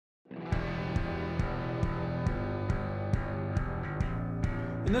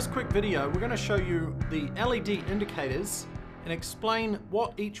In this quick video, we're going to show you the LED indicators and explain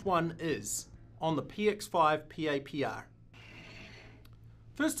what each one is on the PX5 PAPR.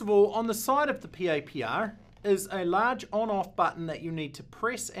 First of all, on the side of the PAPR is a large on-off button that you need to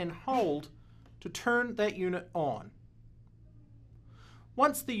press and hold to turn that unit on.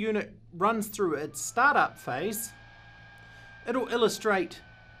 Once the unit runs through its startup phase, it'll illustrate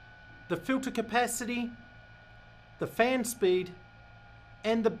the filter capacity, the fan speed,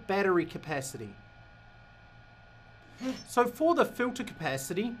 and the battery capacity. So for the filter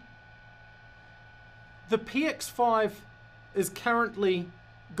capacity, the PX5 is currently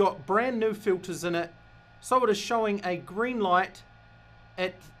got brand new filters in it, so it is showing a green light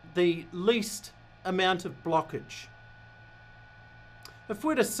at the least amount of blockage. If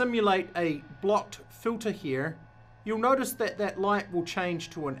we're to simulate a blocked filter here, you'll notice that that light will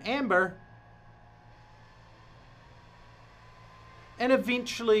change to an amber and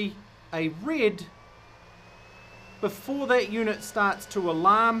eventually a red before that unit starts to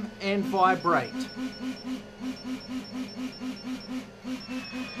alarm and vibrate.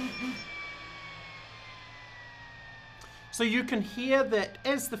 So you can hear that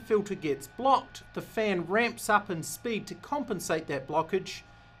as the filter gets blocked, the fan ramps up in speed to compensate that blockage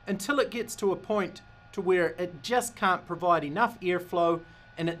until it gets to a point to where it just can't provide enough airflow,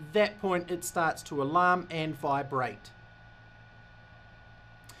 and at that point it starts to alarm and vibrate.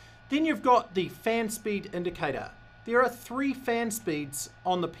 Then you've got the fan speed indicator. There are 3 fan speeds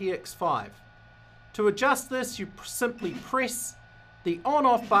on the PX5. To adjust this, you simply press the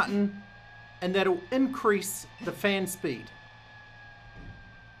on-off button and that'll increase the fan speed.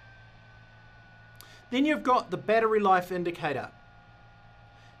 Then you've got the battery life indicator.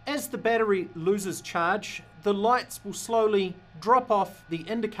 As the battery loses charge, the lights will slowly drop off the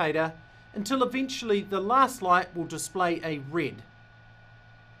indicator until eventually the last light will display a red.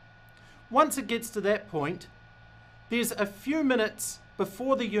 Once it gets to that point, there's a few minutes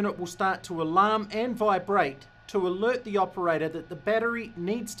before the unit will start to alarm and vibrate to alert the operator that the battery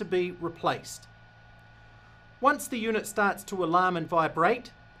needs to be replaced. Once the unit starts to alarm and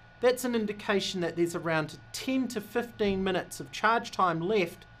vibrate, that's an indication that there's around 10 to 15 minutes of charge time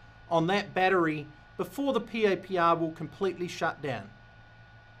left on that battery before the PAPR will completely shut down.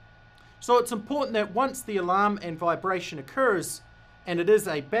 So it's important that once the alarm and vibration occurs, and it is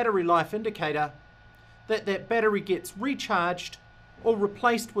a battery life indicator, that battery gets recharged or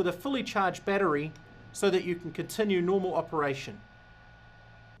replaced with a fully charged battery so that you can continue normal operation.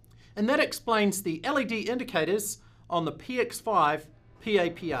 And that explains the LED indicators on the PX5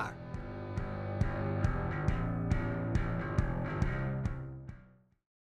 PAPR.